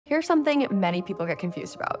Here's something many people get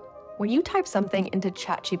confused about. When you type something into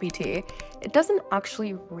ChatGPT, it doesn't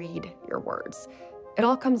actually read your words. It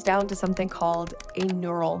all comes down to something called a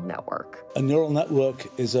neural network. A neural network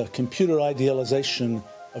is a computer idealization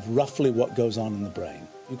of roughly what goes on in the brain.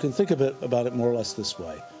 You can think about it more or less this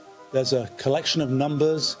way. There's a collection of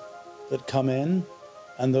numbers that come in,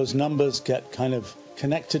 and those numbers get kind of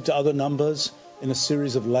connected to other numbers in a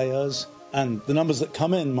series of layers. And the numbers that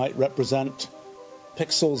come in might represent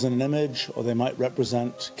pixels in an image, or they might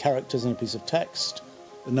represent characters in a piece of text.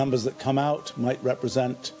 The numbers that come out might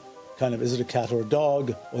represent kind of, is it a cat or a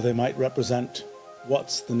dog? Or they might represent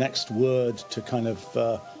what's the next word to kind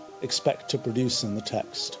of expect to produce in the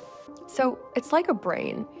text. So it's like a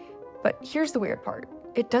brain, but here's the weird part.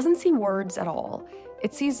 It doesn't see words at all.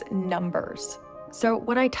 It sees numbers. So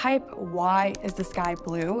when I type, why is the sky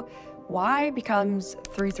blue? Y becomes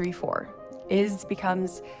 334. Is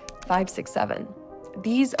becomes 567.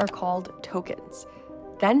 These are called tokens.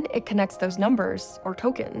 Then it connects those numbers, or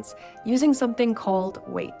tokens, using something called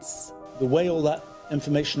weights. The way all that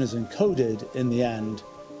information is encoded in the end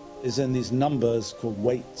is in these numbers called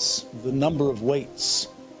weights. The number of weights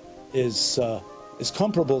is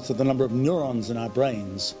comparable to the number of neurons in our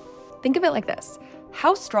brains. Think of it like this.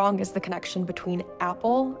 How strong is the connection between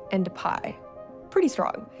apple and pie? Pretty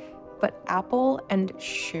strong. But apple and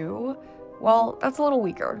shoe? Well, that's a little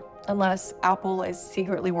weaker, unless Apple is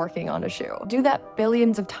secretly working on a shoe. Do that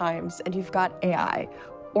billions of times and you've got AI,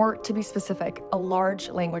 or to be specific, a large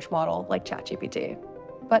language model like ChatGPT.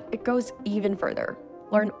 But it goes even further.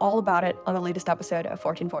 Learn all about it on the latest episode of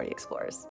 1440 Explorers.